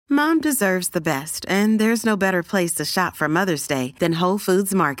Mom deserves the best, and there's no better place to shop for Mother's Day than Whole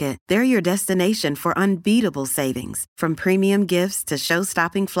Foods Market. They're your destination for unbeatable savings, from premium gifts to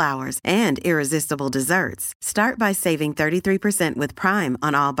show-stopping flowers and irresistible desserts. Start by saving 33% with Prime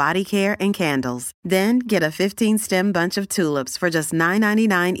on all body care and candles. Then get a 15-stem bunch of tulips for just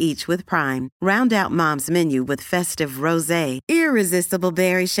 $9.99 each with Prime. Round out Mom's menu with festive rosé, irresistible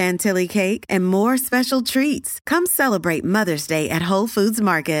berry chantilly cake, and more special treats. Come celebrate Mother's Day at Whole Foods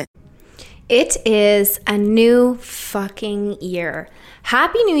Market. It is a new fucking year.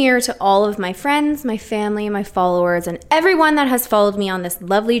 Happy New Year to all of my friends, my family, my followers, and everyone that has followed me on this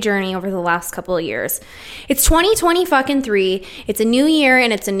lovely journey over the last couple of years. It's 2023. It's a new year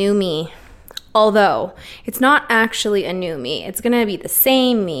and it's a new me. Although, it's not actually a new me. It's going to be the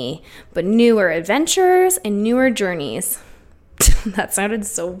same me, but newer adventures and newer journeys. That sounded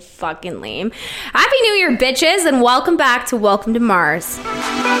so fucking lame. Happy New Year, bitches, and welcome back to Welcome to Mars.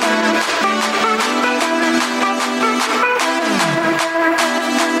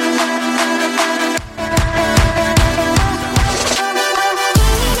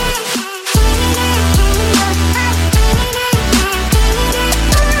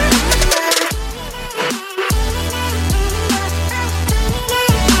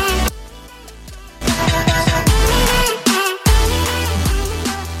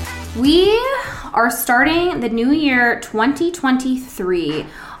 We are starting the new year 2023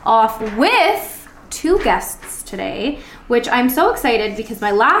 off with two guests today, which I'm so excited because my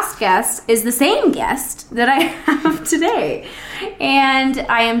last guest is the same guest that I have today. And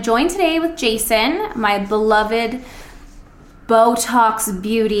I am joined today with Jason, my beloved Botox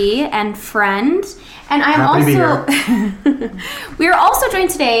beauty and friend. And I'm also we are also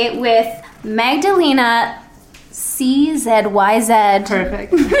joined today with Magdalena CZYZ.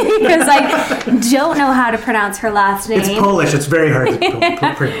 Perfect. Because I don't know how to pronounce her last name. It's Polish. It's very hard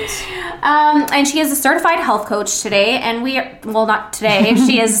to pronounce. And she is a certified health coach today. And not today.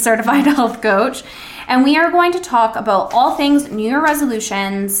 She is a certified health coach. And we are going to talk about all things New Year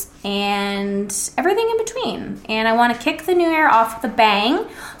resolutions and everything in between. And I want to kick the New Year off with a bang.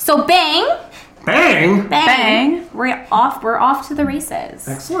 So bang. Bang. Bang. We're off to the races.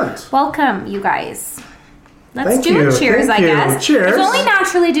 Excellent. Welcome, you guys. Let's Thank do you. a cheers, Thank I you. guess. Cheers. It's only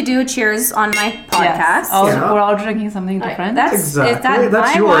naturally to do a cheers on my podcast. Yes. Yeah. We're all drinking something different. Exactly.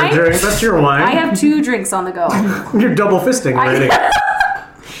 That's my your wine? drink. That's your wine. I have 2 drinks on the go. You're double fisting already.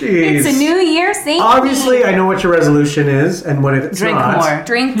 Jeez. It's a new year, same Obviously, thing. I know what your resolution is and what it's Drink not. more.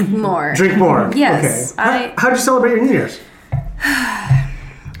 Drink more. Drink more. Yes. Okay. How'd you celebrate your New Year's?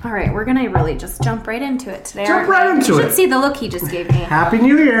 All right, we're going to really just jump right into it today. Jump right into You it. should see the look he just gave me. Happy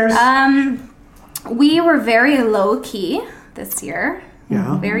New Year's. We were very low-key this year.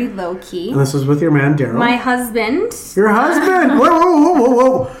 Yeah. Very low-key. And this was with your man, Daryl. My husband. Your husband.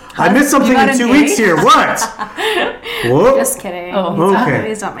 Whoa. I missed something in 2 weeks here. What? Whoa. Just kidding. Oh, okay.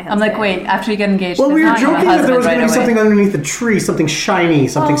 He's not my husband. I'm like, wait, after you get engaged. Well, we were it's not joking your that there was husband going to be right something away. underneath the tree, something shiny,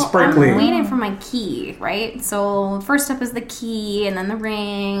 something sparkly. I'm waiting for my key, right? So first up is the key, and then the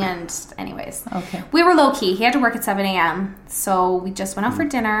ring, and anyways. Okay. We were low key. He had to work at 7 a.m. So we just went out for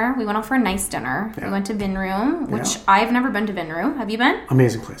dinner. We went out for a nice dinner. Yeah. We went to Vinroom, which Yeah. I've never been to Vinroom. Have you been?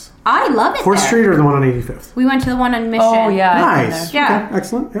 Amazing place. I love it 4th there. Street or the one on 85th? We went to the one on Mission. Oh, yeah. I've been Nice. there. Yeah. Okay,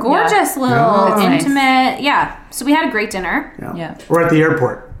 excellent. Yeah. Gorgeous little Yeah. It's nice. intimate. Yeah. So we had a great dinner. Yeah. We're at the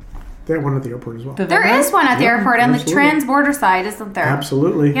airport. They have one at the airport as well. There is one at the Yeah, airport on the absolutely. trans-border side, isn't there?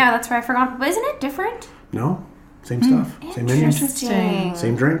 Absolutely. Yeah, that's right. I forgot. But isn't it different? No. Same stuff. Same menus. Interesting.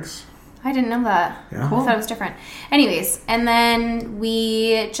 Same drinks. I didn't know that. Yeah. I thought it was different. Anyways, and then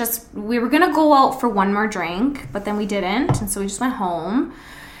we were going to go out for one more drink, but then we didn't. And so we just went home.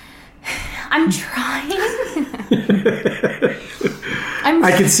 I'm trying.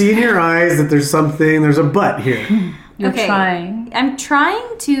 I can see in your eyes that there's a but here. You're trying. I'm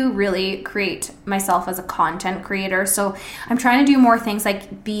trying to really create myself as a content creator. So I'm trying to do more things like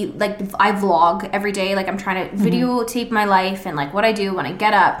I vlog every day. Like I'm trying to videotape my life and like what I do when I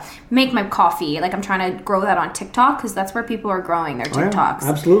get up, make my coffee. Like I'm trying to grow that on TikTok because that's where people are growing their Oh, yeah. TikToks.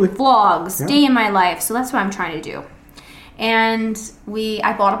 Absolutely. Vlogs, Yeah. day in my life. So that's what I'm trying to do. And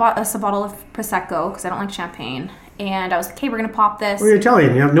I bought us a bottle of Prosecco because I don't like champagne. And I was like, okay, we're going to pop this. Well, you're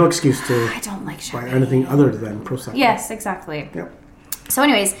Italian. You have no excuse to I don't like buy champagne. anything other than Prosecco. Yes, exactly. Yep. So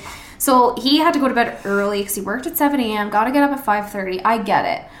anyways, so he had to go to bed early because he worked at 7 a.m., got to get up at 5:30. I get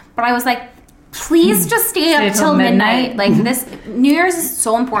it. But I was like, please just stay up till midnight. Like this, New Year's is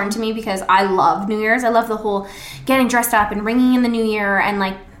so important to me because I love New Year's. I love the whole getting dressed up and ringing in the New Year and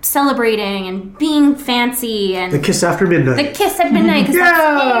like celebrating and being fancy and The kiss after midnight. the kiss at midnight because that's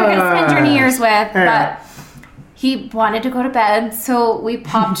who you're going to spend your New Year's with. Yeah. But he wanted to go to bed, so we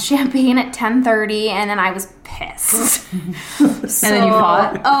popped champagne at 10:30, and then I was pissed. And then you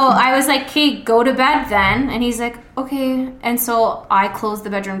fought? I was like, okay, go to bed then. And he's like, okay. And so I closed the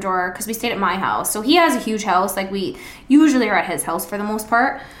bedroom door because we stayed at my house. So he has a huge house. Like, we usually are at his house for the most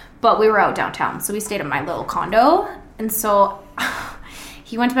part, but we were out downtown. So we stayed at my little condo. And so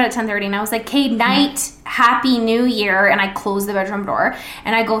he went to bed at 10:30, and I was like, okay, night, Happy New Year. And I closed the bedroom door,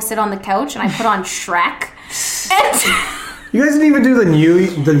 and I go sit on the couch, and I put on Shrek. And You guys didn't even do the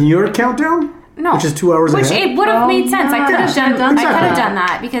New Year countdown? no, Which is 2 hours Which ahead? it would have made sense. I could have Yeah, done. I exactly. could have done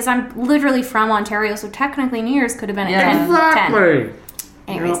that because I'm literally from Ontario, so technically New Year's could have been at 10. Exactly.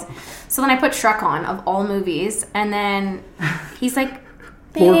 Anyways, so then I put Shrek on of all movies, and then he's like,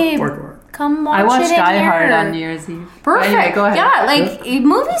 Poor- "Babe, poor- come watch I watched it in Die here." Hard on New Year's Eve. Perfect. Anyway, go ahead. Yeah, like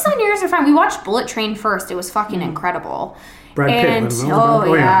movies on New Year's are fine. We watched Bullet Train first. It was fucking incredible. Brad Pitt, And wasn't it? oh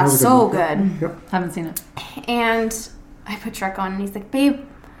Oh, yeah, yeah, that was a so good one. good. Yep. Haven't seen it. And I put Shrek on, and he's like, "Babe,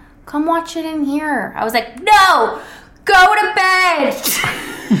 come watch it in here." I was like, "No, go to bed."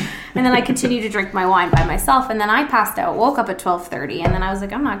 And then I continued to drink my wine by myself, and then I passed out, woke up at 12:30, and then I was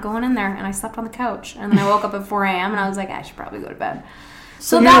like, I'm not going in there, and I slept on the couch, and then I woke up at 4 a.m. and I was like, I should probably go to bed.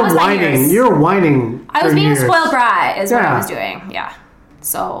 So you that were was my whining. Year's. You were whining. I was for being a New Year's. spoiled brat, is what Yeah. I was doing. Yeah.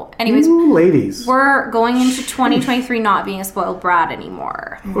 So, anyways, Ooh, ladies. we're going into 2023 not being a spoiled brat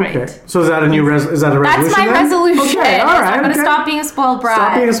anymore. Right. Okay. So is that a new is that a resolution? That's my then? resolution. Okay, all right. I'm going to okay. stop being a spoiled brat.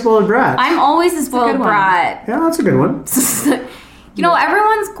 Stop being a spoiled brat. I'm always a a spoiled good one. brat. Yeah, that's a good one. You know,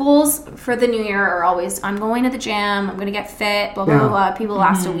 everyone's goals for the new year are always, I'm going to the gym, I'm going to get fit, blah, blah, Yeah. blah, blah. People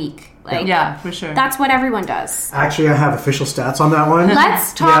last a week. Like, Yeah, for sure. that's what everyone does. Actually, I have official stats on that one.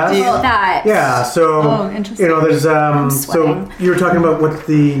 Let's talk Yes. about that. Yeah, so Oh, interesting. you know, there's so sweating. you were talking about what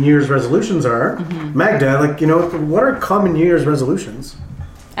the New Year's resolutions are, Mm-hmm. Magda. Like, you know, what are common New Year's resolutions?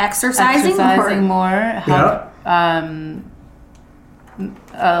 Exercising Exercising more. more. Help,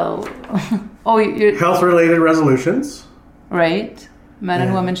 you Health-related resolutions. right. Men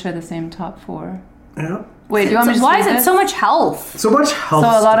and Yeah. women share the same top 4. Yeah. Wait, do you want me to So why read is it this? so much health? So much health. So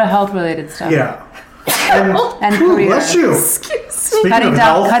a lot stuff. of health-related stuff. Yeah. And And Ooh, career. bless you. Excuse me. Speaking Cutting of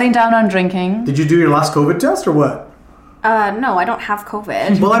down, health, cutting down on drinking. did you do your last COVID test or what? No, I don't have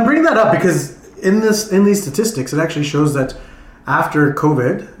COVID. Well, I'm bringing that up because in these statistics, it actually shows that after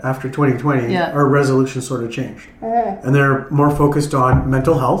COVID, after 2020, Yeah. our resolutions sort of changed, and they're more focused on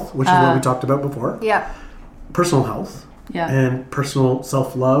mental health, which is what we talked about before, Yeah. personal health, Yeah. and personal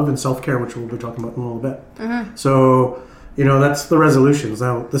self-love and self-care, which we'll be talking about in a little bit. So, you know, that's the resolutions.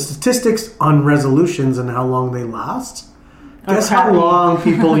 Now, the statistics on resolutions and how long they last. Guess how crappy. long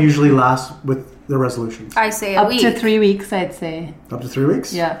people usually last with their resolutions? I say a Up week. to 3 weeks, I'd say. Up to 3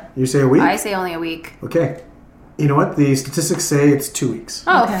 weeks? Yeah. You say a week? I say only a week. Okay. You know what? The statistics say it's 2 weeks.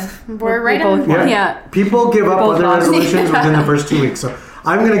 Oh, Okay. we're right We both in. won. Yeah. People give up both on their lost. resolutions within the first 2 weeks. So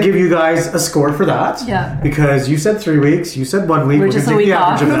I'm going to give you guys a score for that. Yeah. Because you said 3 weeks. You said 1 week. We're We're just going a to take the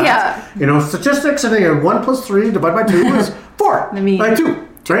week average of off. that. Yeah. You know, statistics, and then 1 plus 3 divided by 2 is 4. The mean. By 2.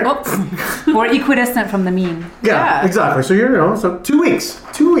 Right? Or equidistant from the mean. Yeah. Exactly. So so 2 weeks.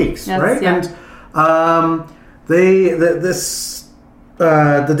 2 weeks, Yes, right? yeah. And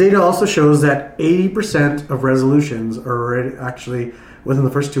the data also shows that 80% of resolutions are already actually within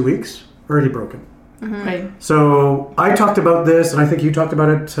the first 2 weeks already broken. Right. So I talked about this, and I think you talked about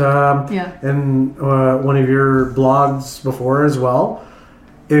it Yeah. in one of your blogs before as well.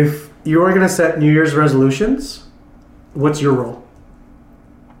 If you're going to set New Year's resolutions, what's your rule?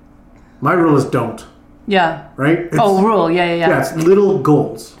 My rule is don't. Yeah. Right? It's, Rule. Yeah. yeah, it's little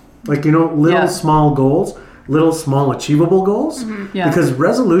goals. Like, you know, little Yeah. small goals, little small achievable goals. Yeah. Because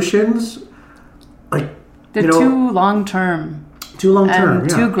resolutions, like, They're you know, too long term too long term.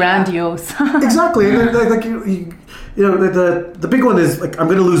 and yeah. too grandiose. Exactly. And then, like you know, the big one is like, I'm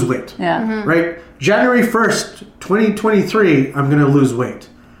going to lose weight. Yeah. Right? January 1st, 2023, I'm going to lose weight.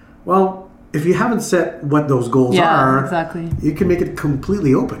 Well, if you haven't set what those goals Yeah, are, exactly. you can make it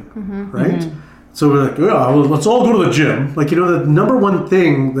completely open, right? So we're like, yeah, well, let's all go to the gym. Like, you know, the number one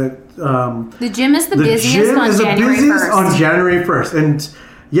thing that The gym is the the busiest gym on is the January busiest 1st. on January 1st. And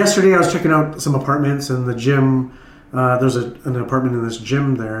yesterday I was checking out some apartments, and the gym, there's an apartment in this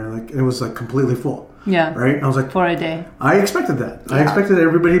gym there, and like it was like completely full. Yeah. Right? And I was like, For a day. I expected that. I expected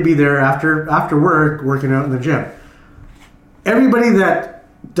everybody to be there after work, working out in the gym. Everybody that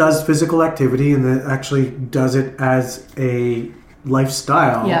does physical activity and that actually does it as a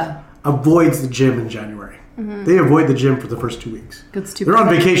lifestyle Yeah. avoids the gym in January. They avoid the gym for the first 2 weeks. Good stupid. They're on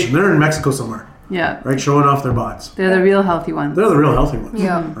vacation. They're in Mexico somewhere, Yeah. right? Showing off their bods. They're the real healthy ones. They're the real healthy ones.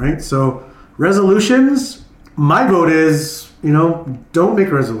 Yeah. Right? So resolutions, my vote is don't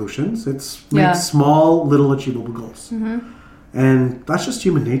make resolutions. It's make Yeah. small, little achievable goals. And that's just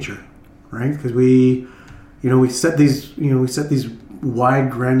human nature, right? Because we set these wide,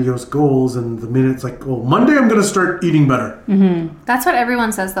 grandiose goals, and the minute it's like, well, Monday I'm going to start eating better. That's what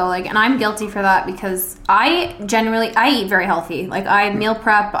everyone says though, like, and I'm guilty for that because I eat very healthy. Like, I meal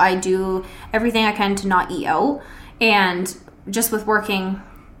prep, I do everything I can to not eat out, and just with working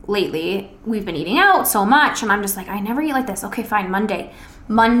lately, we've been eating out so much, and I'm just like, I never eat like this. Okay, fine, Monday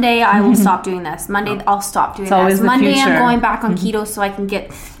I will stop doing this. Monday I'll stop doing always this. the Monday future. I'm going back on keto so I can get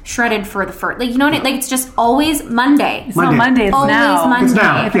shredded for the first. Like, you know what I mean? Like, it's just always Monday. It's not Monday, it's Always now. Monday. It's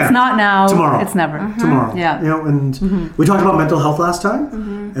now. If it's not now, Tomorrow. it's never. Tomorrow. Yeah. And we talked about mental health last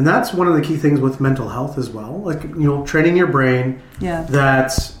time, and that's one of the key things with mental health as well. Like, training your brain Yeah.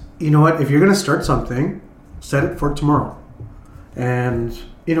 that, if you're going to start something, set it for tomorrow. And,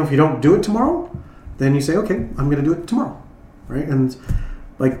 if you don't do it tomorrow, then you say, okay, I'm going to do it tomorrow. Right? And,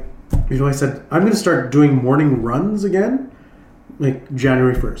 like, I said, I'm going to start doing morning runs again, like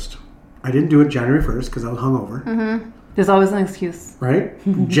January 1st. I didn't do it January 1st because I was hungover. There's always an excuse. Right?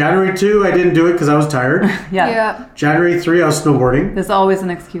 January 2, I didn't do it because I was tired. Yeah. January 3, I was snowboarding. There's always an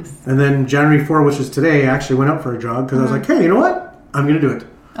excuse. And then January 4, which is today, I actually went out for a jog because I was like, hey, you know what? I'm going to do it.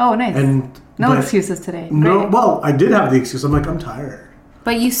 Oh, nice. No But excuses today. No, Great. well, I did have the excuse. I'm like, I'm tired.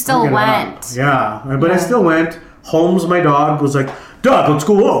 But you still Get went. up. Yeah, but I still went. Holmes, my dog, was like, Doug, let's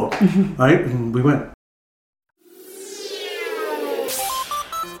go out. Right? And we went.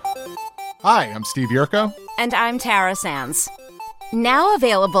 Hi, I'm Steve Yerko. And I'm Tara Sands. Now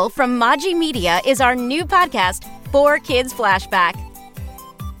available from Maji Media is our new podcast, 4 Kids Flashback.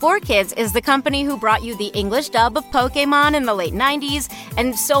 4 Kids is the company who brought you the English dub of Pokemon in the late 90s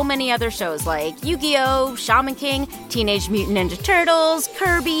and so many other shows like Yu-Gi-Oh!, Shaman King, Teenage Mutant Ninja Turtles,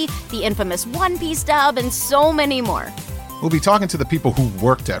 Kirby, the infamous One Piece dub, and so many more. We'll be talking to the people who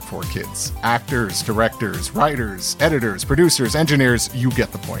worked at 4 Kids. Actors, directors, writers, editors, producers, engineers, you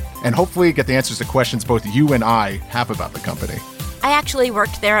get the point. And hopefully get the answers to questions both you and I have about the company. I actually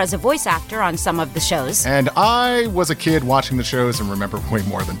worked there as a voice actor on some of the shows. And I was a kid watching the shows and remember way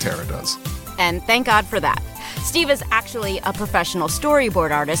more than Tara does. And thank God for that. Steve is actually a professional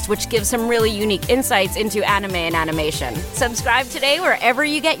storyboard artist, which gives some really unique insights into anime and animation. Subscribe today wherever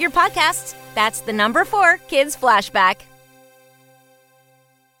you get your podcasts. That's the number 4 Kids Flashback.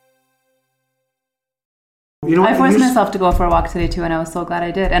 You know what? I forced myself to go for a walk today too, and I was so glad I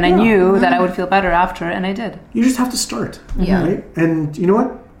did. And I knew that I would feel better after, and I did. You just have to start. Yeah. Right? And you know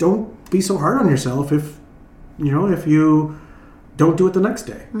what? Don't be so hard on yourself if you don't do it the next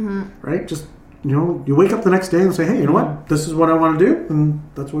day. Right? Just, you wake up the next day and say, hey, you know what? This is what I want to do, and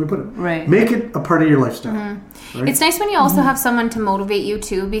that's where we put it. Right. Make it a part of your lifestyle. Right? It's nice when you also have someone to motivate you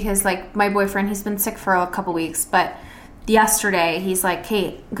too, because like my boyfriend, he's been sick for a couple weeks, but yesterday he's like,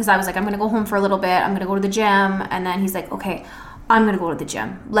 hey, because I was like, I'm going to go home for a little bit. I'm going to go to the gym. And then he's like, okay, I'm going to go to the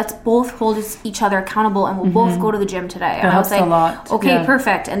gym. Let's both hold each other accountable and we'll both go to the gym today. And I was helps like, a lot. okay, Yeah.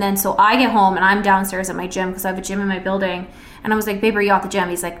 perfect. And then so I get home and I'm downstairs at my gym because I have a gym in my building. And I was like, babe, are you at the gym?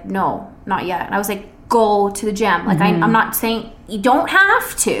 He's like, no, not yet. And I was like, go to the gym. Like, I'm not saying you don't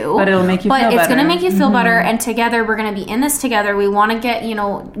have to. But it'll make you feel But it's going to better. make you feel better. And together, we're going to be in this together. We want to get,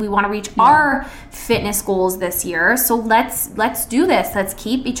 we want to reach our fitness goals this year. So let's do this. Let's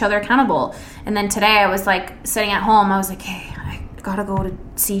keep each other accountable. And then today I was like sitting at home. I was like, hey, I got to go to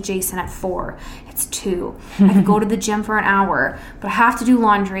see Jason at 4. It's 2. I could go to the gym for an hour, but I have to do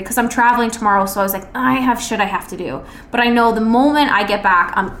laundry because I'm traveling tomorrow. So I was like, I have shit I have to do. But I know the moment I get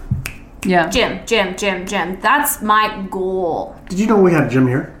back, I'm gym. That's my goal. Did you know we had a gym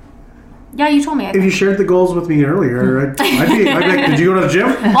here? Yeah, you told me. If you shared the goals with me earlier, I'd be like, did you go to the gym?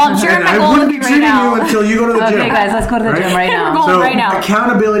 Well, I'm sharing And my I goal wouldn't with be you right treating now. you until you go to the gym. Okay, guys, let's go to the gym right We're now. going So right now.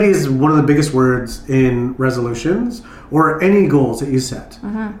 accountability is one of the biggest words in resolutions or any goals that you set.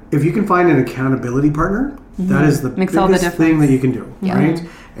 If you can find an accountability partner, that is the Makes all the biggest thing difference. that you can do, right?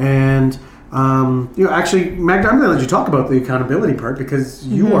 And actually, Magda, I'm going to let you talk about the accountability part because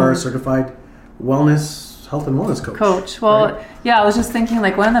you are a certified health and wellness Coach. Well, right? yeah, I was just thinking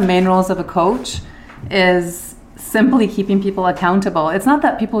like one of the main roles of a coach is simply keeping people accountable. It's not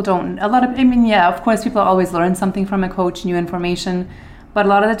that people don't, of course people always learn something from a coach, new information, but a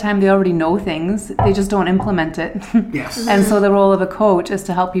lot of the time they already know things, they just don't implement it. Yes. And so the role of a coach is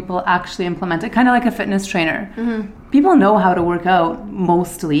to help people actually implement it, kind of like a fitness trainer. People know how to work out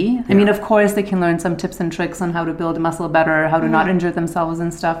mostly. I mean, of course they can learn some tips and tricks on how to build muscle better, how to not injure themselves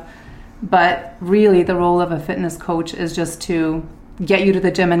and stuff. But really the role of a fitness coach is just to get you to the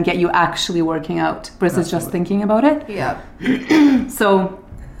gym and get you actually working out versus just thinking about it. Yeah. So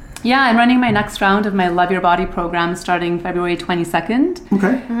Yeah, I'm running my next round of my Love Your Body program starting February 22nd.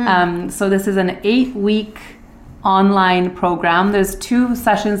 Okay. So this is an 8-week online program. There's 2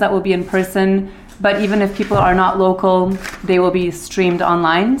 sessions that will be in person, but even if people are not local, they will be streamed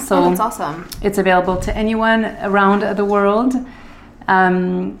online. So that's awesome. It's available to anyone around the world.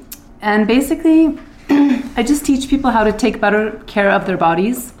 And basically, I just teach people how to take better care of their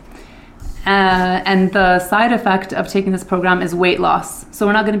bodies. And the side effect of taking this program is weight loss. So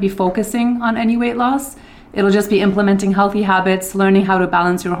we're not going to be focusing on any weight loss. It'll just be implementing healthy habits, learning how to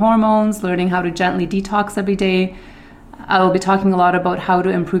balance your hormones, learning how to gently detox every day. I will be talking a lot about how to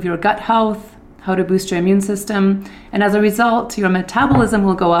improve your gut health, how to boost your immune system. And as a result, your metabolism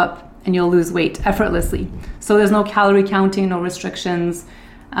will go up and you'll lose weight effortlessly. So there's no calorie counting, no restrictions.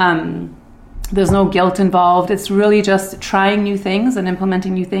 There's no guilt involved. It's really just trying new things and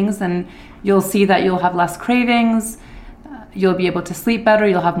implementing new things, and you'll see that you'll have less cravings, you'll be able to sleep better,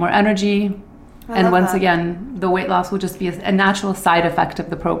 you'll have more energy, and once again, the weight loss will just be a natural side effect of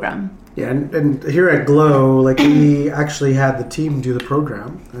the program. Yeah, and here at Glow, like we actually had the team do the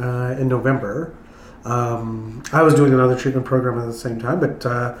program in November. I was doing another treatment program at the same time, but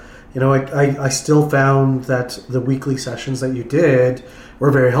I still found that the weekly sessions that you did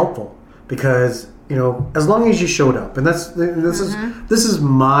were very helpful. Because, as long as you showed up, and this is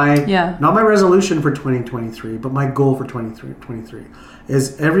my, not my resolution for 2023, but my goal for 2023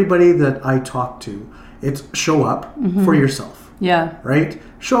 is everybody that I talk to, it's show up for yourself. Yeah. Right?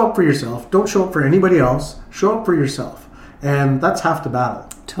 Show up for yourself. Don't show up for anybody else. Show up for yourself. And that's half the battle.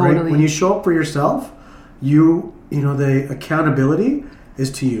 Totally. Right? When you show up for yourself, the accountability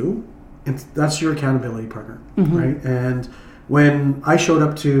is to you. And that's your accountability partner. Right? And when I showed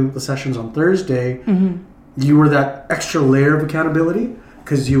up to the sessions on Thursday, you were that extra layer of accountability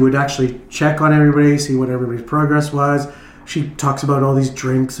because you would actually check on everybody, see what everybody's progress was. She talks about all these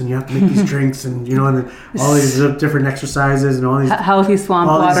drinks and you have to make these drinks and, and then all these different exercises and all these... Healthy swamp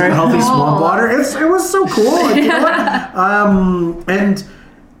water. Healthy swamp water. It was so cool. Like, you know what? And,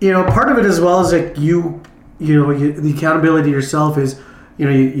 part of it as well is like the accountability yourself is...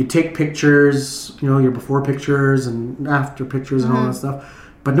 you take pictures, your before pictures and after pictures and all that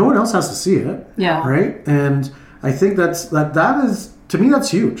stuff, but no one else has to see it. Yeah. Right? And I think that is, to me, that's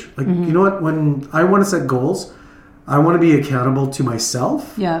huge. Like, you know what? When I want to set goals, I want to be accountable to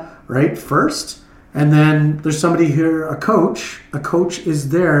myself. Yeah. Right? First. And then there's somebody here, a coach. A coach is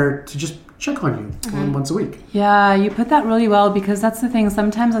there to just check on you once a week. Yeah, you put that really well, because that's the thing.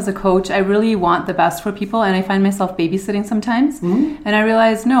 Sometimes as a coach, I really want the best for people, and I find myself babysitting sometimes. And I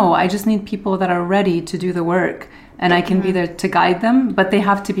realize, no, I just need people that are ready to do the work, and I can be there to guide them, but they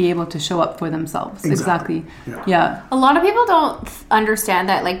have to be able to show up for themselves. Exactly. Yeah. A lot of people don't understand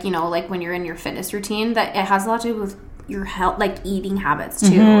that, like when you're in your fitness routine, that it has a lot to do with your health, like eating habits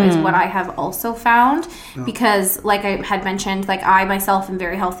too, is what I have also found. Because like I had mentioned, like I myself am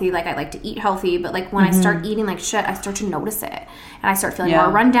very healthy, like I like to eat healthy, but like when I start eating like shit, I start to notice it, and I start feeling more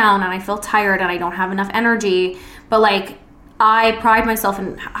run down, and I feel tired, and I don't have enough energy. But like I pride myself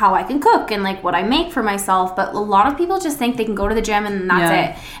in how I can cook and like what I make for myself, but a lot of people just think they can go to the gym and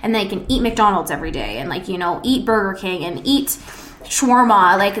that's it, and they can eat McDonald's every day and like eat Burger King and eat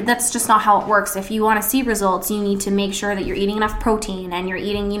shawarma. Like that's just not how it works. If you want to see results, you need to make sure that you're eating enough protein and you're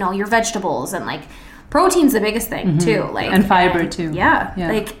eating your vegetables, and like protein's the biggest thing too, like, and fiber too.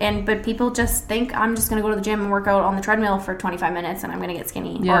 But people just think I'm just gonna go to the gym and work out on the treadmill for 25 minutes and I'm gonna get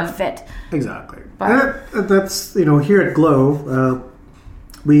skinny or fit. Exactly. But that's here at Glow,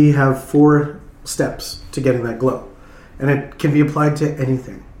 we have 4 steps to getting that glow, and it can be applied to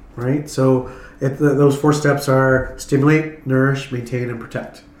anything, right? So those 4 steps are stimulate, nourish, maintain, and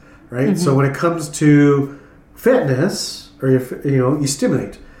protect, right? So when it comes to fitness, or you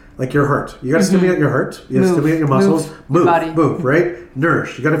stimulate, like your heart. You got to stimulate your heart. You got to stimulate your muscles. Move, right?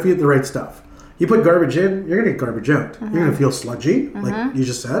 Nourish. You got to feed the right stuff. You put garbage in, you're going to get garbage out. You're going to feel sludgy, like you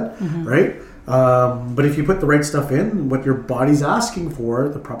just said, right? But if you put the right stuff in, what your body's asking for,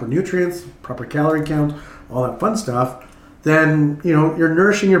 the proper nutrients, proper calorie count, all that fun stuff, then you're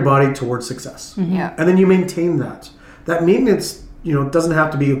nourishing your body towards success. And then you maintain that. That maintenance, doesn't have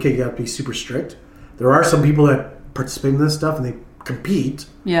to be, okay, you have to be super strict. There are some people that participate in this stuff and they compete.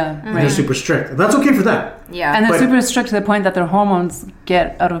 And they're super strict. And that's okay for them. And they're super strict to the point that their hormones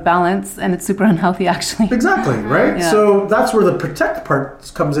get out of balance, and it's super unhealthy actually. Exactly, right? So that's where the protect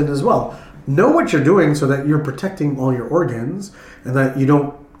part comes in as well. Know what you're doing so that you're protecting all your organs, and that you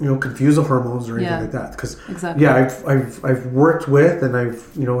don't confuse the hormones or anything like that. Because I've worked with, and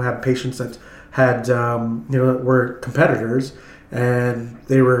I've had patients that had were competitors, and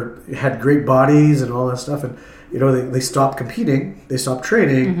they had great bodies and all that stuff, and they stop competing, they stop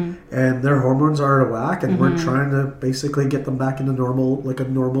training, and their hormones are out of whack, and we're trying to basically get them back into normal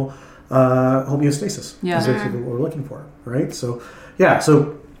homeostasis. Yeah. Is basically what we're looking for, right? So,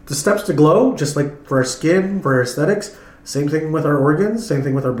 so the steps to glow, just like for our skin, for our aesthetics, same thing with our organs, same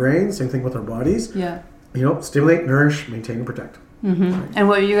thing with our brains, same thing with our bodies. Yeah. Stimulate, nourish, maintain, and protect. And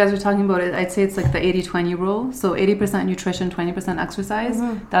what you guys were talking about, I'd say it's like the 80-20 rule. So 80% nutrition, 20% exercise.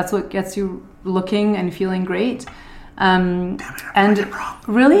 That's what gets you looking and feeling great. And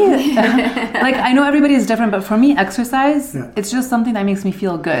really, like, I know everybody is different, but for me, exercise, it's just something that makes me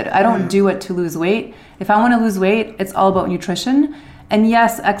feel good. I don't do it to lose weight. If I want to lose weight, it's all about nutrition. And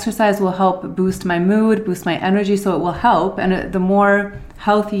yes, exercise will help boost my mood, boost my energy, so it will help. And the more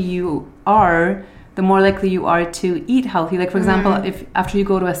healthy you are, the more likely you are to eat healthy. Like, for example, if after you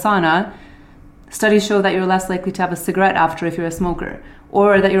go to a sauna, studies show that you're less likely to have a cigarette after if you're a smoker,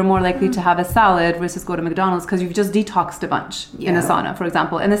 or that you're more likely to have a salad versus go to McDonald's because you've just detoxed a bunch in a sauna, for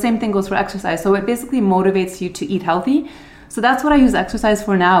example. And the same thing goes for exercise. So it basically motivates you to eat healthy. So that's what I use exercise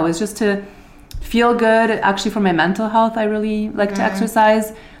for now, is just to feel good. Actually, for my mental health, I really like to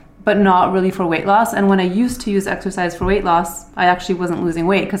exercise, but not really for weight loss. And when I used to use exercise for weight loss, I actually wasn't losing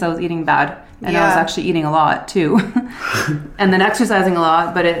weight because I was eating bad. And I was actually eating a lot too. And then exercising a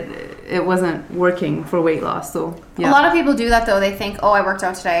lot, but it wasn't working for weight loss. So a lot of people do that though. They think, I worked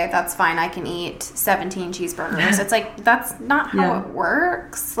out today, that's fine, I can eat 17 cheeseburgers. It's like, that's not how it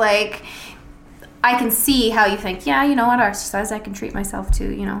works. Like, I can see how you think, you know what, exercise, I can treat myself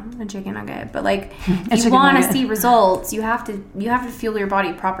to, a chicken nugget. But like, if you want to see results, you have to fuel your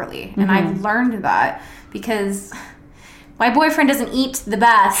body properly. And I've learned that because my boyfriend doesn't eat the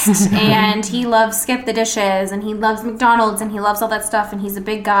best, and he loves Skip the Dishes, and he loves McDonald's, and he loves all that stuff, and he's a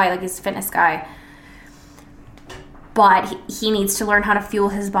big guy, like he's a fitness guy. But he needs to learn how to fuel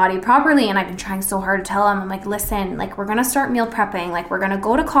his body properly, and I've been trying so hard to tell him, I'm like, listen, like, we're going to start meal prepping, like, we're going to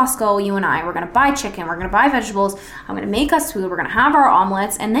go to Costco, you and I, we're going to buy chicken, we're going to buy vegetables, I'm going to make us food, we're going to have our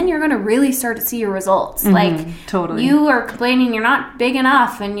omelets, and then you're going to really start to see your results. Like, totally. You are complaining you're not big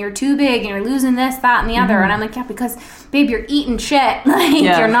enough, and you're too big, and you're losing this, that, and the other, and I'm like, because, babe, you're eating shit. Like,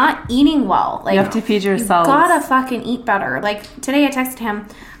 you're not eating well. Like, you have to feed yourself. You gotta fucking eat better. Like, today I texted him,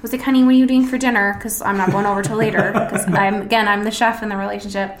 I was like, honey, what are you doing for dinner? Because I'm not going over till later. Because I'm the chef in the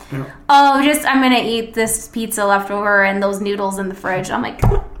relationship. Yeah. I'm going to eat this pizza left over and those noodles in the fridge. I'm like,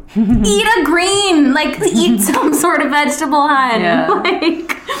 eat a green. Like, eat some sort of vegetable, hun. Yeah.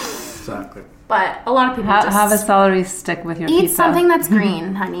 Like, exactly. But a lot of people have a celery stick with your eat pizza. Eat something that's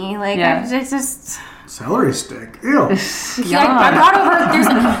green, honey. Like, it's just... Celery stick. Ew. I brought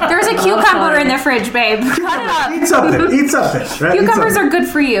over. There's a cucumber in the fridge, babe. Cut it up. Eat something. Right? Cucumbers are good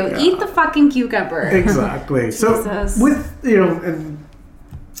for you. Yeah. Eat the fucking cucumber. Exactly. So with and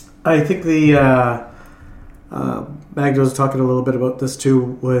I think the Magda was talking a little bit about this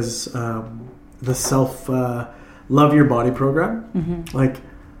too. Was the self love your body program? Like,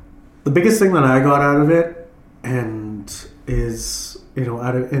 the biggest thing that I got out of it, and is, in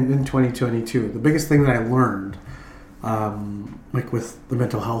 2022, the biggest thing that I learned, like with the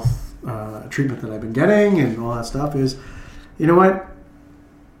mental health treatment that I've been getting and all that stuff, is, you know what?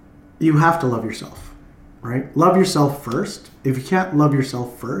 You have to love yourself, right? Love yourself first. If you can't love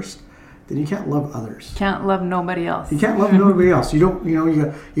yourself first, then you can't love others. Can't love nobody else. You can't love nobody else. You don't.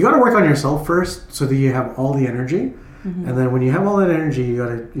 You got to work on yourself first, so that you have all the energy, and then when you have all that energy, you got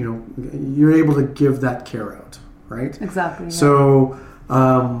to, you're able to give that care out. Right? Exactly. Yeah. So,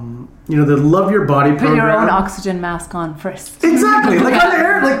 the Love Your Body program. Put your own oxygen mask on first. Exactly. Like, on the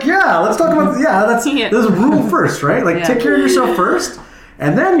air, let's talk about, that's rule first, right? Like, take care of yourself first,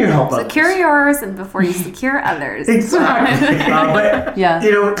 and then you help others. Secure yours and before you secure others. Exactly.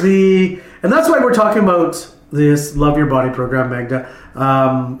 And that's why we're talking about this Love Your Body program, Magda,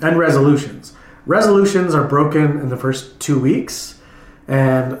 and resolutions. Resolutions are broken in the first 2 weeks.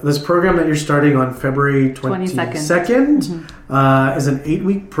 And this program that you're starting on February 22nd is an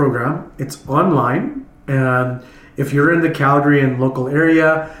 8-week program. It's online. And if you're in the Calgary and local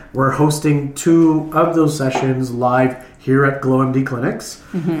area, we're hosting 2 of those sessions live here at GlowMD Clinics.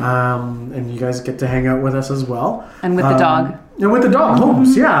 And you guys get to hang out with us as well. And with the dog. And with the dog,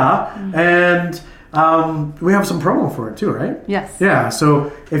 Holmes, And we have some promo for it too, right? Yes. Yeah,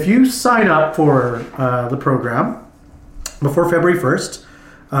 so if you sign up for the program before February 1st,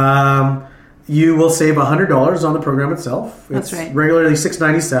 you will save $100 on the program itself. That's right. Regularly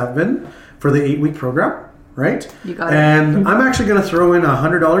 $697 for the 8-week program, right? You got it. And I'm actually going to throw in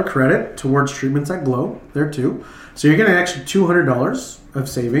 $100 credit towards treatments at Glow there too. So you're getting actually $200 of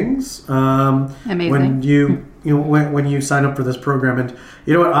savings. Amazing. When you sign up for this program. And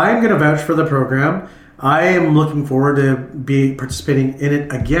you know what? I'm going to vouch for the program. I am looking forward to be participating in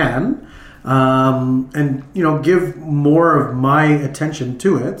it again, and give more of my attention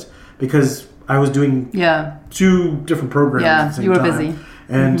to it, because I was doing 2 different programs at the same you were time. busy.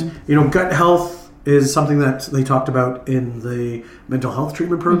 And gut health is something that they talked about in the mental health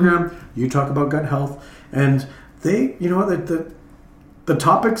treatment program. You talk about gut health, and they, the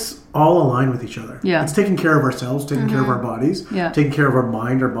topics all align with each other. Yeah. It's taking care of ourselves, taking care of our bodies, taking care of our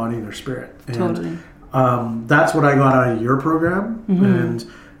mind, our body, and our spirit. And, Totally. That's what I got out of your program, and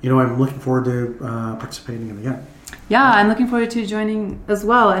I'm looking forward to participating in it again. Yeah, I'm looking forward to joining as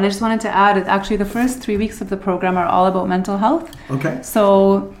well. And I just wanted to add, actually, the first 3 weeks of the program are all about mental health. Okay.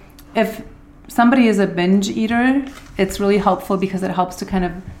 So if somebody is a binge eater, it's really helpful because it helps to kind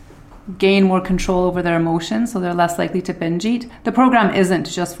of gain more control over their emotions, so they're less likely to binge eat. The program isn't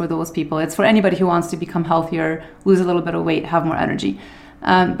just for those people. It's for anybody who wants to become healthier, lose a little bit of weight, have more energy.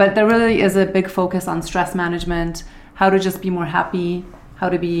 But there really is a big focus on stress management, how to just be more happy, how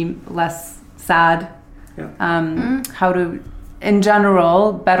to be less sad, how to, in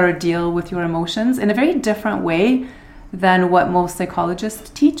general, better deal with your emotions in a very different way than what most psychologists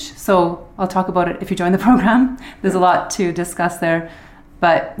teach. So I'll talk about it if you join the program. There's a lot to discuss there.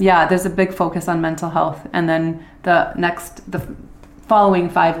 But yeah, there's a big focus on mental health. And then the following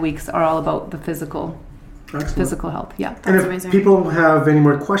 5 weeks are all about the physical health. Yeah. And if people have any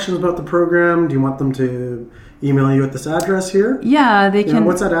more questions about the program, do you want them to email you at this address here? Yeah, they can.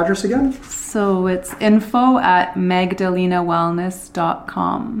 What's that address again? So it's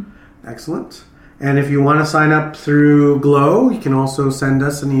info@magdalenawellness.com. Excellent. And if you want to sign up through Glow, you can also send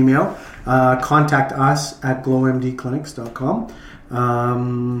us an email. Contact us at glowmdclinics.com.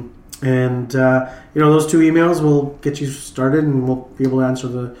 Those 2 emails will get you started, and we'll be able to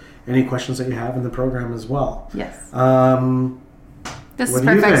answer any questions that you have in the program as well. Yes. This is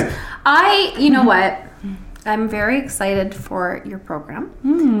perfect. You know what? I'm very excited for your program.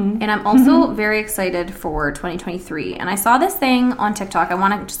 And I'm also very excited for 2023. And I saw this thing on TikTok. I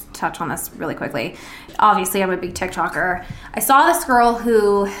want to just touch on this really quickly. Obviously, I'm a big TikToker. I saw this girl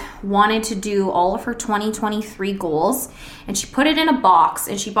who wanted to do all of her 2023 goals, and she put it in a box,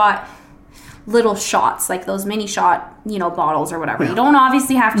 and she bought little shots, like those mini shot, bottles or whatever. You don't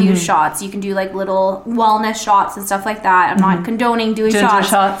obviously have to use shots. You can do like little wellness shots and stuff like that. I'm not condoning doing ginger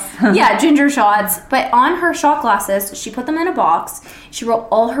shots. Yeah, ginger shots. But on her shot glasses, she put them in a box. She wrote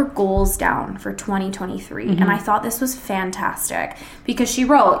all her goals down for 2023. And I thought this was fantastic because she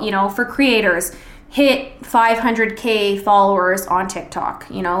wrote, for creators, hit 500K followers on TikTok,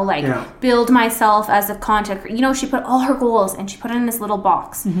 build myself as a content, she put all her goals and she put it in this little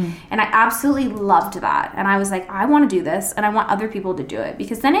box. And I absolutely loved that. And I was like, I want to do this, and I want other people to do it,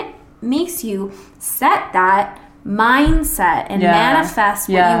 because then it makes you set that mindset and manifest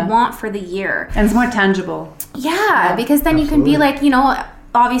what you want for the year. And it's more tangible. Yeah, because then you can be like,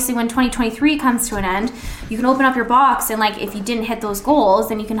 obviously when 2023 comes to an end, you can open up your box, and like if you didn't hit those goals,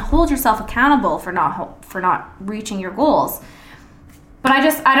 then you can hold yourself accountable for not reaching your goals. But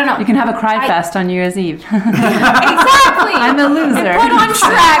I don't know. You can have a cry fest on New Year's Eve. Exactly. I'm a loser. And put on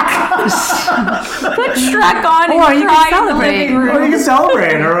Shrek. Put Shrek on, or you cry can celebrate. Or you can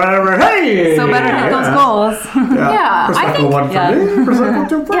celebrate or whatever. Hey. So better hit those goals. I think. One for me. Prosecco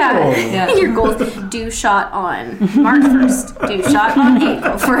 2 for Yeah. Your goals: do shot on March 1st. Do shot on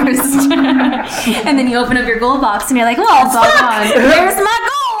April 1st. And then you open up your goal box and you're like, well, there's my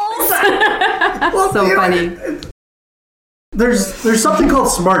goals. So funny. There's something called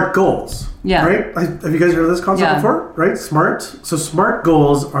SMART goals. Yeah. Right? Have you guys heard of this concept before? Right? SMART. So SMART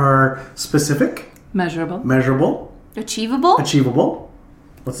goals are specific, measurable, achievable.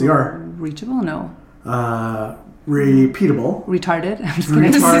 What's the R? Reachable? No. Repeatable. Retarded. I'm just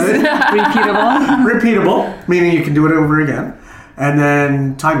kidding. Repeatable, meaning you can do it over again. And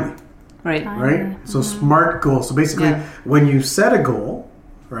then timely. Right. So SMART goals. So basically, when you set a goal,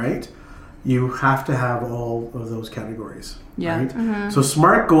 right, you have to have all of those categories. Yeah. Right? So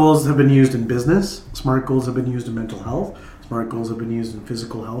SMART goals have been used in business. SMART goals have been used in mental health. SMART goals have been used in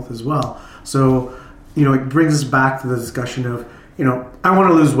physical health as well. So, it brings us back to the discussion of, I want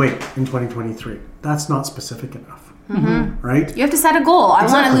to lose weight in 2023. That's not specific enough. Right? You have to set a goal. I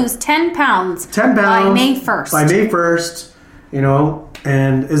want to lose 10 pounds. 10 pounds. By May 1st. By May 1st,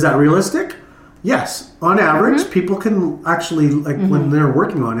 and is that realistic? Yes. On average, people can actually, when they're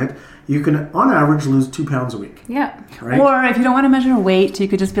working on it, you can, on average, lose 2 pounds a week. Yeah. Right? Or if you don't want to measure weight, you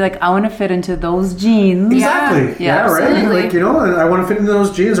could just be like, I want to fit into those jeans. Exactly. Yeah, right? I want to fit into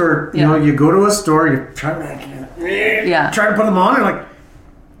those jeans. Or, you go to a store, you try to put them on,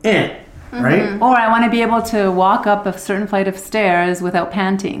 and right? Or I want to be able to walk up a certain flight of stairs without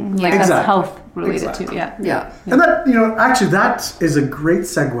panting. Like that's Exactly. health related Exactly. too. Yeah. Yeah. And that, actually that is a great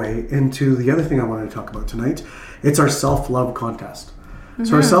segue into the other thing I wanted to talk about tonight. It's our self-love contest.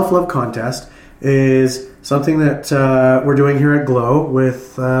 So our self-love contest is something that we're doing here at Glow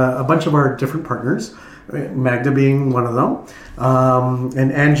with a bunch of our different partners, Magda being one of them,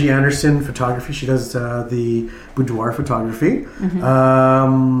 and Angie Anderson Photography. She does the boudoir photography.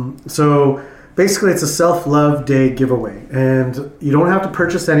 So basically it's a self-love day giveaway, and you don't have to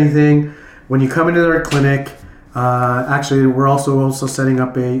purchase anything when you come into our clinic. Actually, we're also setting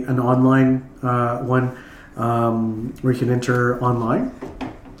up an online one where you can enter online,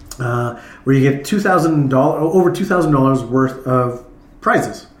 where you get over $2,000 worth of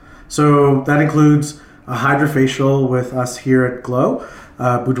prizes. So that includes a hydrofacial with us here at Glow,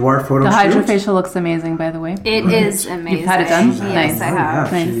 boudoir photo The shoot. hydrofacial looks amazing, by the way. It is amazing. You've had it done? Yes, Nice. I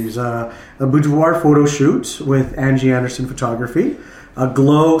have. Yeah, Nice. she's a boudoir photo shoot with Angie Anderson Photography, a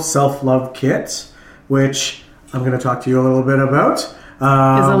Glow self-love kit, which I'm going to talk to you a little bit about.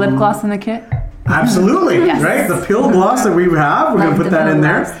 Is the lip gloss in the kit? Absolutely, right? The pill gloss that we have, we're going to put that in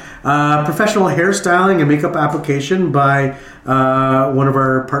there. Professional hairstyling and makeup application by one of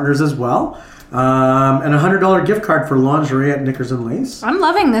our partners as well. And a $100 gift card for lingerie at Knickers and Lace. I'm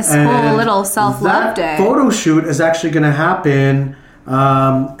loving this whole little self-love day. That photo shoot is actually going to happen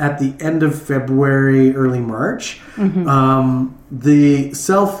at the end of February, early March. The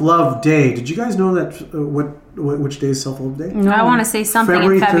self-love day. Did you guys know that which day is self-love day? I want to say something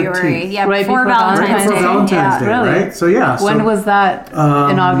February in February. 13th. Yeah, Right before before Valentine's Right Day. before Valentine's Day, Really? right? So yeah. When was that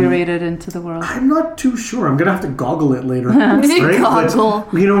inaugurated into the world? I'm not too sure. I'm gonna have to goggle it later. Right? Goggle.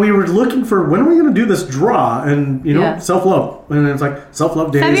 But, we were looking for when are we gonna do this draw, and Yeah. self-love, and it's like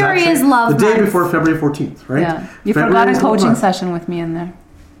self-love day. February is is love the day month. before February 14th, right? Yeah. You February forgot a is love coaching month. session with me in there.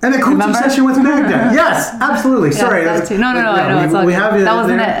 And a coaching Remember? session with Magda. Yes, absolutely. Sorry. that too. No, I know. It's all we good. have it That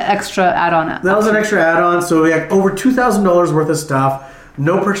was an there. extra add-on. That was an extra add-on. So we had over $2,000 worth of stuff.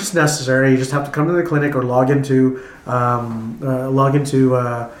 No purchase necessary. You just have to come to the clinic or log into our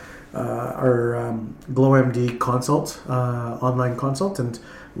GlowMD consult, online consult, and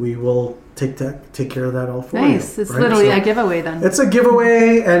we will take care of that all for you. Nice. It's right? literally So a giveaway then. it's a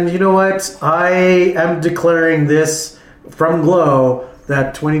giveaway, and you know what? I am declaring this from Glow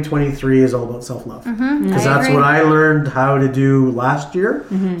that 2023 is all about self-love. Because that's agree. what I learned how to do last year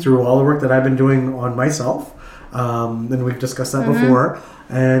through all the work that I've been doing on myself. And we've discussed that before.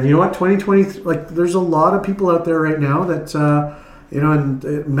 And you know what? 2020, there's a lot of people out there right now that,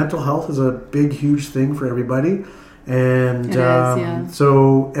 and mental health is a big, huge thing for everybody. And It is, yeah.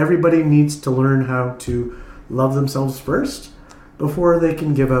 so everybody needs to learn how to love themselves first before they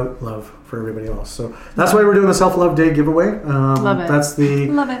can give out love for everybody else. So that's why we're doing the Self-Love Day giveaway. Love it. That's the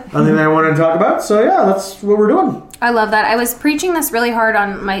Love it. other thing that I wanted to talk about. So yeah, that's what we're doing. I love that. I was preaching this really hard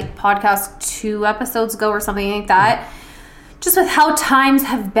on my podcast 2 episodes ago or something like that. Just with how times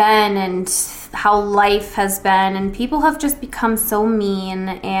have been and how life has been, and people have just become so mean,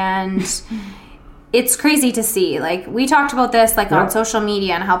 and it's crazy to see. Like, we talked about this on social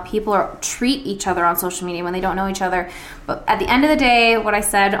media and how people treat each other on social media when they don't know each other. But at the end of the day, what I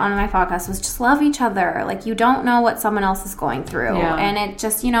said on my podcast was just love each other. Like, you don't know what someone else is going through. Yeah. And it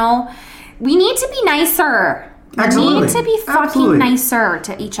just, we need to be nicer. Absolutely. We need to be fucking Absolutely. nicer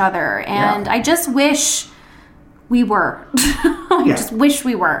to each other. And I just wish we were. I just wish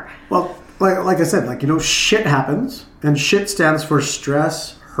we were. Well, like I said, shit happens, and shit stands for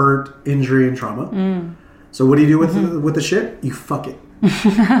stress, hurt, injury, and trauma. So what do you do with the shit? You fuck it. You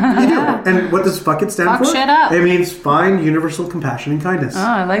do. And what does fuck it stand Fuck for? shit up. It means find universal compassion and kindness. Oh,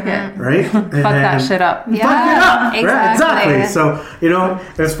 I like it. Right? Fuck that shit up. Yeah, Fuck it up. Right? exactly. Exactly. So,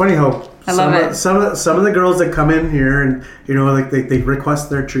 it's funny how I love it. Some of the girls that come in here and, they request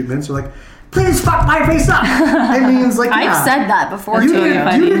their treatments are like, please fuck my face up. It means I've said that before, You too.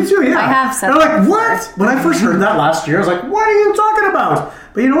 did too, yeah. I have said and I'm that like, before. what? When I first heard that last year, I was like, what are you talking about?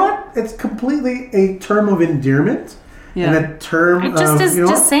 But you know what? It's completely a term of endearment. Yeah. And a term It just of, is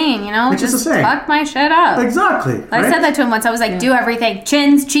just saying, It's just a saying. fuck my shit up. Exactly. I right? said that to him once. I was like, do everything.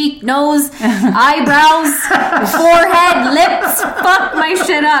 Chins, cheek, nose, eyebrows, forehead, lips. Fuck my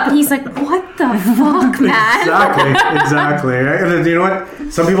shit up. And he's like, what the fuck, man? Exactly. Right? And then, you know what?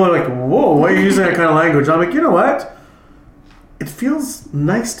 Some people are like, whoa, why are you using that kind of language? I'm like, you know what? It feels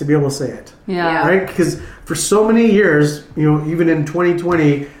nice to be able to say it. Yeah. Right? Because for so many years, even in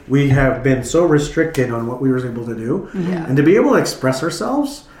 2020, we have been so restricted on what we were able to do. Yeah. And to be able to express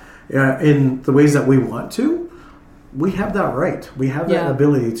ourselves in the ways that we want to, we have that right. We have that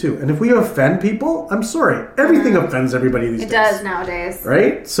ability too. And if we offend people, I'm sorry. Everything offends everybody these days. It does nowadays.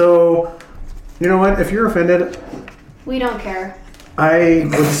 Right? So You know what? If you're offended, We don't care. I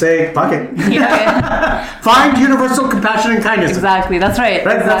would say, fuck it. Find universal compassion and kindness. Exactly. That's right.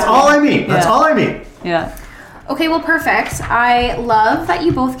 Right? Exactly. That's all I mean. That's all I mean. Yeah. Okay, well, perfect. I love that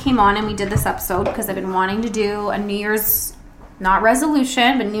you both came on and we did this episode because I've been wanting to do a New Year's, not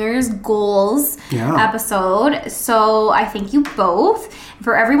resolution, but New Year's goals episode. So I thank you both.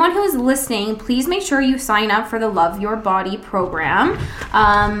 For everyone who is listening, please make sure you sign up for the Love Your Body program,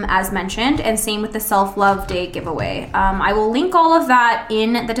 as mentioned, and same with the Self-Love Day giveaway. I will link all of that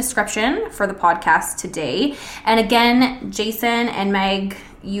in the description for the podcast today. And again, Jason and Meg,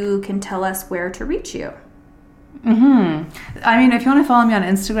 you can tell us where to reach you. I mean, if you want to follow me on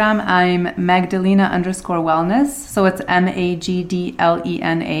Instagram, I'm Magdalena_wellness. So it's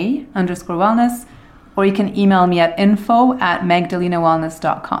MAGDLENA_wellness. Or you can email me at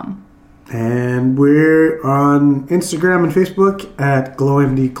info@magdalenawellness.com. And we're on Instagram and Facebook at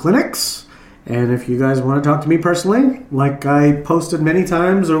GlowMD Clinics. And if you guys want to talk to me personally, like I posted many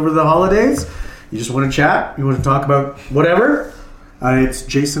times over the holidays, you just want to chat, you want to talk about whatever, it's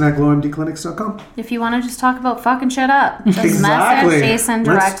Jason@glowmdclinics.com. If you want to just talk about fucking shit up, just Exactly. message Jason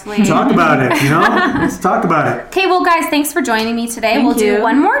directly. Let's talk about it, you know? Let's talk about it. Okay, well, guys, thanks for joining me today. Thank We'll you. do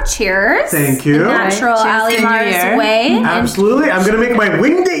one more cheers. Thank you. In natural Cheers to Ali New Mars Year. way. Absolutely. I'm going to make my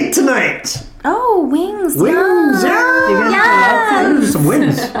wing date tonight. Oh, wings. Wings, Yum. yeah. Some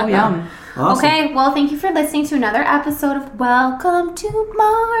wings. Oh, yum. Awesome. Okay, well, thank you for listening to another episode of Welcome to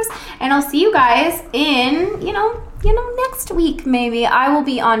Mars. And I'll see you guys in, next week, maybe. I will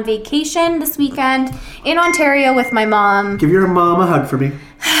be on vacation this weekend in Ontario with my mom. Give your mom a hug for me.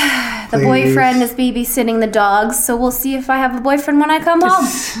 The Please. boyfriend is babysitting the dogs, so we'll see if I have a boyfriend when I come home.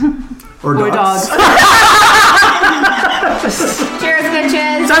 Or Or dogs. dogs. Cheers,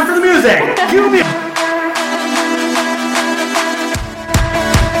 bitches. Time for the music. Cue me.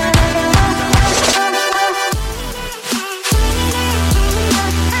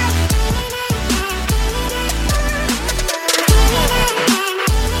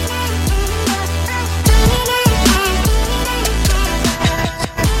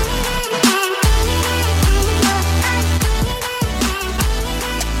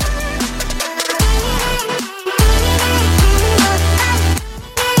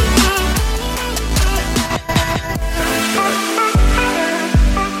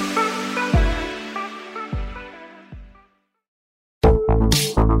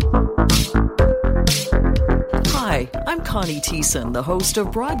 Hi, I'm Connie Thiessen, the host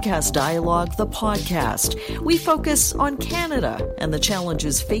of Broadcast Dialogue, the podcast. We focus on Canada and the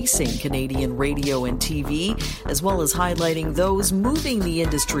challenges facing Canadian radio and TV, as well as highlighting those moving the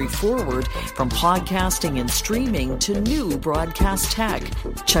industry forward from podcasting and streaming to new broadcast tech.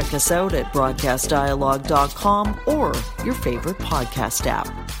 Check us out at broadcastdialogue.com or your favorite podcast app.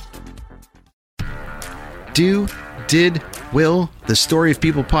 Do, Did, Will, the Story of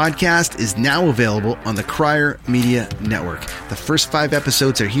People podcast is now available on the Crier Media Network. The first 5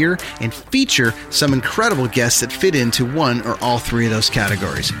 episodes are here and feature some incredible guests that fit into one or all 3 of those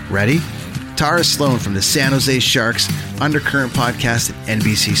categories. Ready? Tara Sloan from the San Jose Sharks Undercurrent podcast at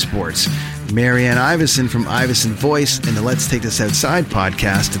NBC Sports. Marianne Iveson from Iveson Voice and the Let's Take This Outside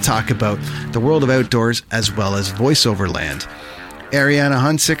podcast to talk about the world of outdoors as well as voiceover land. Ariana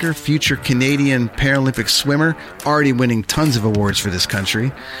Hunsicker, future Canadian Paralympic swimmer, already winning tons of awards for this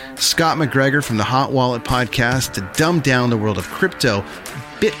country. Scott McGregor from the Hot Wallet podcast to dumb down the world of crypto,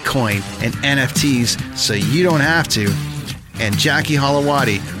 Bitcoin, and NFTs so you don't have to. And Jackie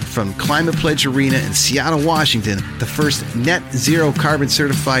Holowati from Climate Pledge Arena in Seattle, Washington, the first net zero carbon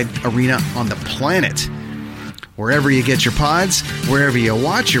certified arena on the planet. Wherever you get your pods, wherever you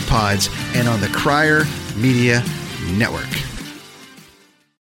watch your pods, and on the Crier Media Network.